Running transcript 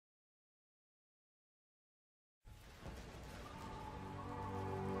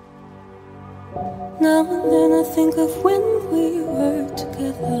Now and then I think of when we were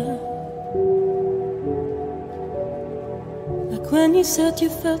together, like when you said you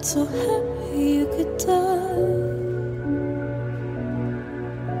felt so happy you could die.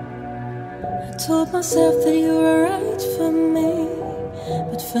 I told myself that you were right for me,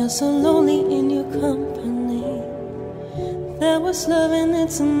 but felt so lonely in your company. There was love in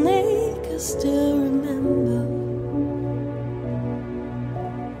it to make us still remember.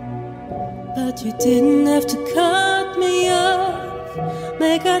 But you didn't have to cut me off,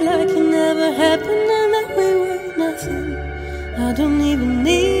 make out like it never happened and that we were nothing. I don't even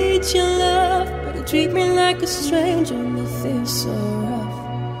need your love, but you treat me like a stranger and it feels so rough.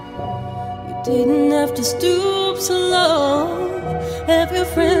 You didn't have to stoop so low, have your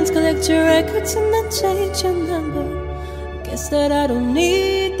friends collect your records and then change your number. Guess that I don't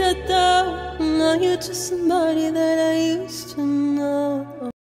need that though, now you're just somebody that I used to know.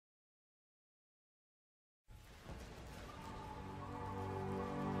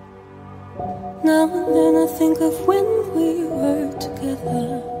 Now and then I think of when we were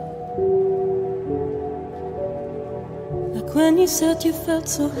together, like when you said you felt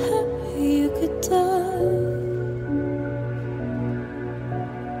so happy you could die.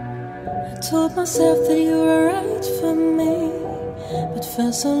 I told myself that you were right for me, but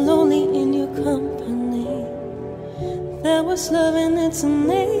felt so lonely in your company. There was love in it to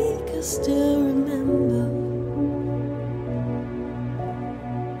make us still remember.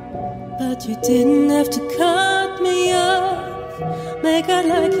 But you didn't have to cut me off, make out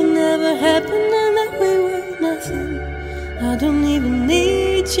like it never happened and that we were nothing. I don't even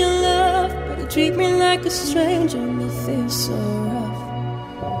need your love, but you treat me like a stranger and it feels so rough.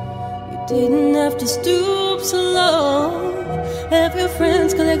 You didn't have to stoop so low, have your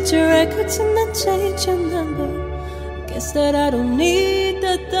friends collect your records and then change your number. Guess that I don't need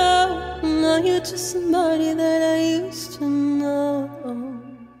that though, now you're just somebody that I used to know.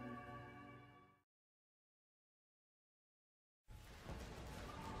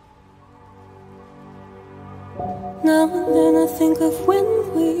 Now and then I think of when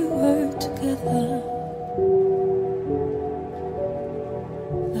we were together,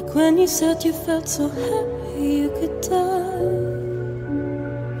 like when you said you felt so happy you could die.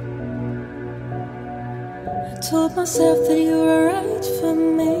 I told myself that you were right for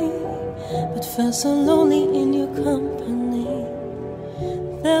me, but felt so lonely in your company.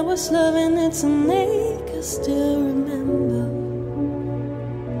 There was love in it to make us still remember.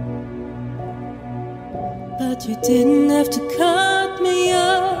 But you didn't have to cut me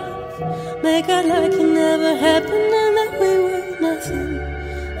off, make out like it never happened and that we were nothing.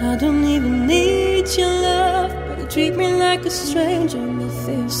 I don't even need your love, but you treat me like a stranger and it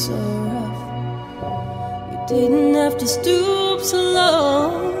feels so rough. You didn't have to stoop so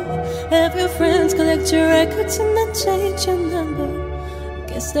low, have your friends collect your records and then change your number.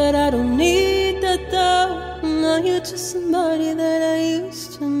 Guess that I don't need that though, now you're just somebody that I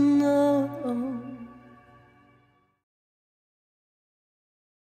used to know.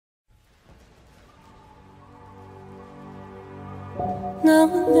 Now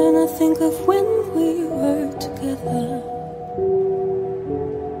and then I think of when we were together,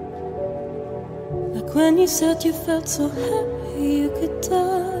 like when you said you felt so happy you could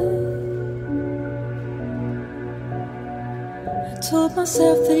die. I told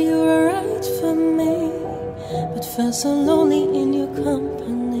myself that you were right for me, but felt so lonely in your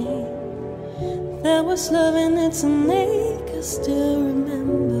company. There was love in it to make us still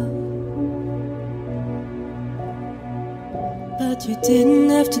remember. But you didn't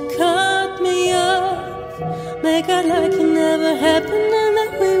have to cut me off, make out like it never happened and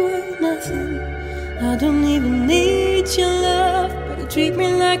that we were nothing. I don't even need your love, but you treat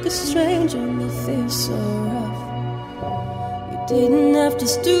me like a stranger and it feels so rough. You didn't have to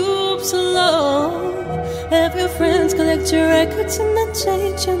stoop so low, have your friends collect your records and then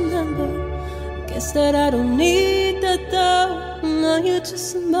change your number. Guess that I don't need that though, now you're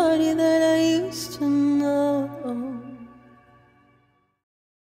just somebody that I used to know.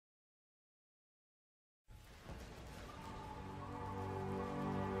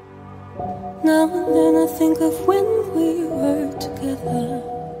 Now and then I think of when we were together,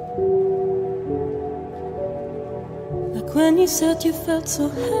 like when you said you felt so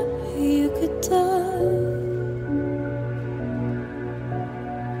happy you could die.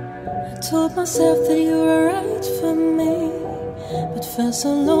 I told myself that you were right for me, but felt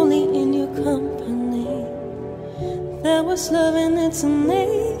so lonely in your company. There was love in it to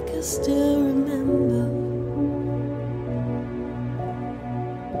make us still remember.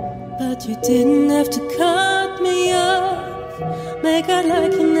 But you didn't have to cut me off, make out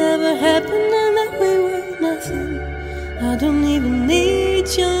like it never happened and that we I don't even need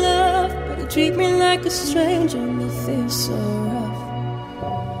your love, but you treat me like a stranger and it feels so rough.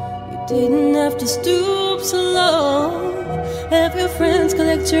 You didn't have to stoop so low. Have your friends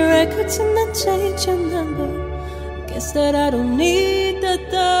collect your records and then change your number. Guess that I don't need that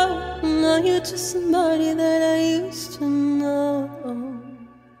though. Now you're just somebody that I used to know.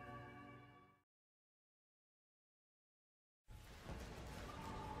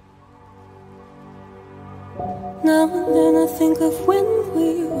 Now and then I think of when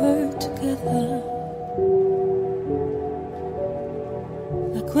we were together,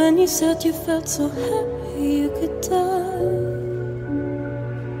 like when you said you felt so happy you could die.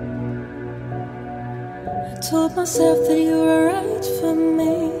 I told myself that you were right for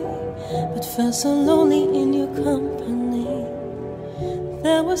me, but felt so lonely in your company.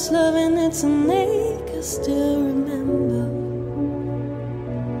 There was love in its ache, I still remember.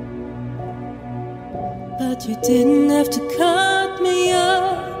 But you didn't have to cut me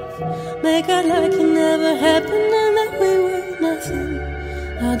off, make out like it never happened and that we were nothing.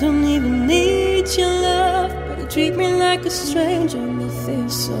 I don't even need your love, but you treat me like a stranger and it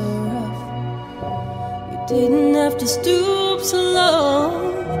feels so rough. You didn't have to stoop so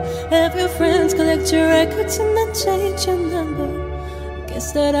low. Have your friends collect your records and then change your number.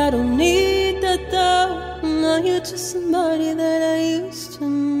 Guess that I don't need that though. Now you're just somebody that I used to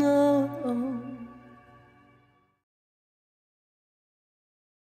know.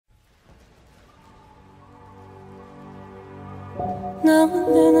 Now and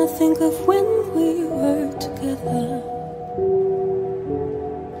then I think of when we were together,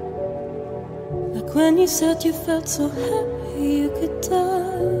 like when you said you felt so happy you could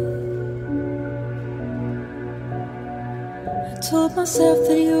die. I told myself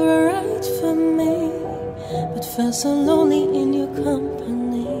that you were right for me, but felt so lonely in your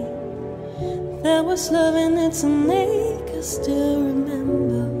company. There was love in its ache, I still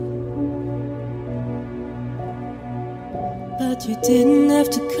remember. But you didn't have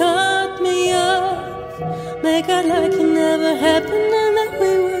to cut me off, make out like it never happened and that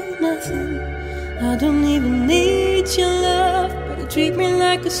we were nothing. I don't even need your love, but you treat me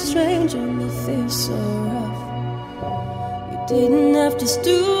like a stranger and it feels so rough. You didn't have to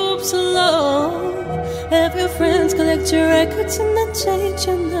stoop so low. Have your friends collect your records and then change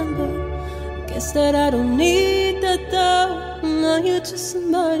your number. Guess that I don't need that though. Now you're just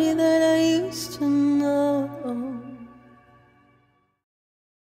somebody that I used to know.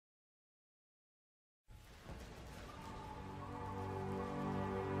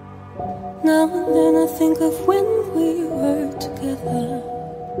 Now and then I think of when we were together,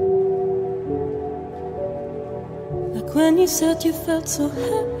 like when you said you felt so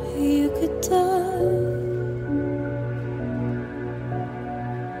happy you could die.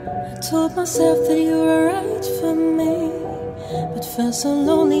 I told myself that you were right for me, but felt so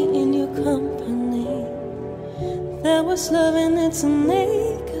lonely in your company. There was love in its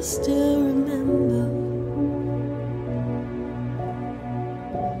ache, I still remember.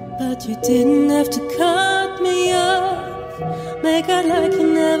 But you didn't have to cut me off, make out like it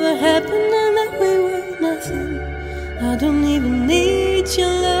never happened and that we were nothing. I don't even need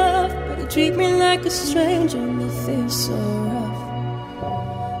your love, but you treat me like a stranger and it feels so rough.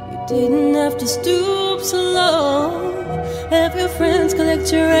 You didn't have to stoop so low. Have your friends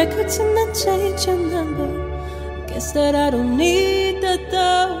collect your records and then change your number. Guess that I don't need that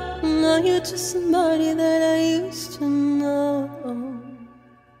though. Now you're just somebody that I used to know.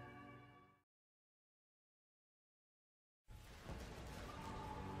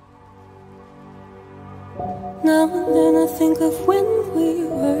 Now and then I think of when we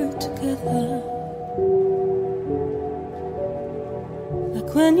were together,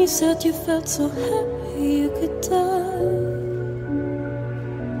 like when you said you felt so happy you could die.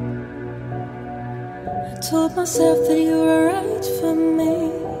 I told myself that you were right for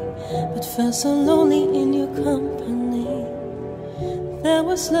me, but felt so lonely in your company. There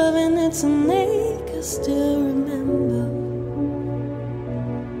was love in its ache, I still remember.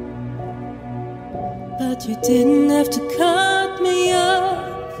 But you didn't have to cut me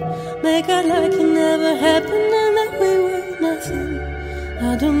off, make out like it never happened and that we were nothing.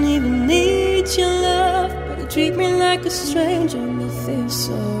 I don't even need your love, but you treat me like a stranger and it feels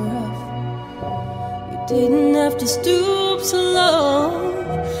so rough. You didn't have to stoop so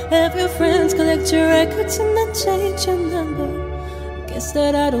low. Have your friends collect your records and then change your number. Guess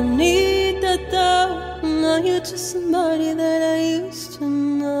that I don't need that though. Now you're just somebody that I used to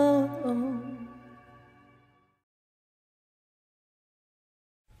know.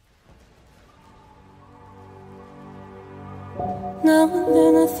 Now and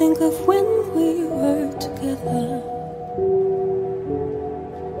then I think of when we were together,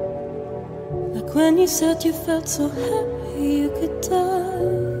 Like when you said you felt so happy you could die.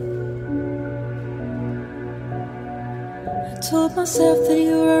 I told myself that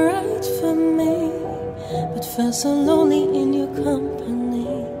you were right for me, but felt so lonely in your company.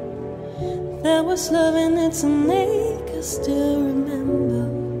 There was love in its ache, I still remember.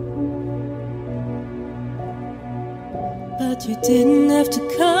 But you didn't have to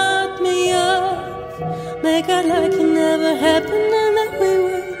cut me off, make out like it never happened and that we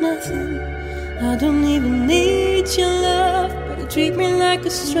were nothing. I don't even need your love, but you treat me like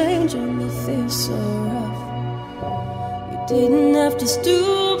a stranger and it feels so rough. You didn't have to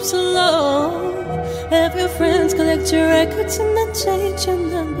stoop so low, have your friends collect your records and then change your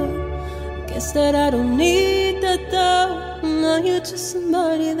number. Guess that I don't need that though. Now you're just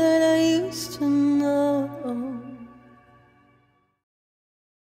somebody that I used to know.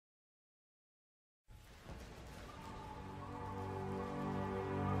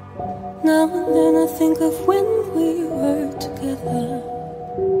 Now and then I think of when we were together,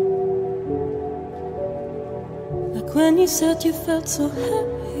 like when you said you felt so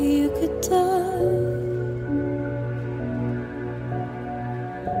happy you could die.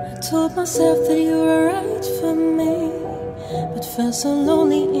 I told myself that you were right for me, but felt so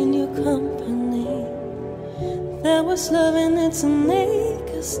lonely in your company. There was love in its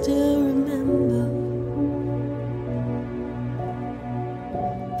ache, I still remember.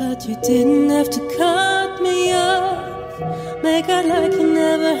 But you didn't have to cut me off, make out like it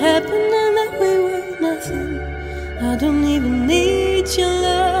never happened and that we were nothing. I don't even need your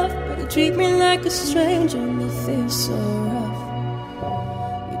love, but you treat me like a stranger and it feels so rough.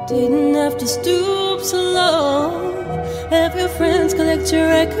 You didn't have to stoop so low, have your friends collect your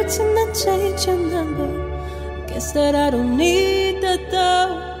records and then change your number. Guess that I don't need that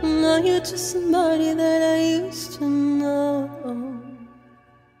though. Now you're just somebody that I used to know.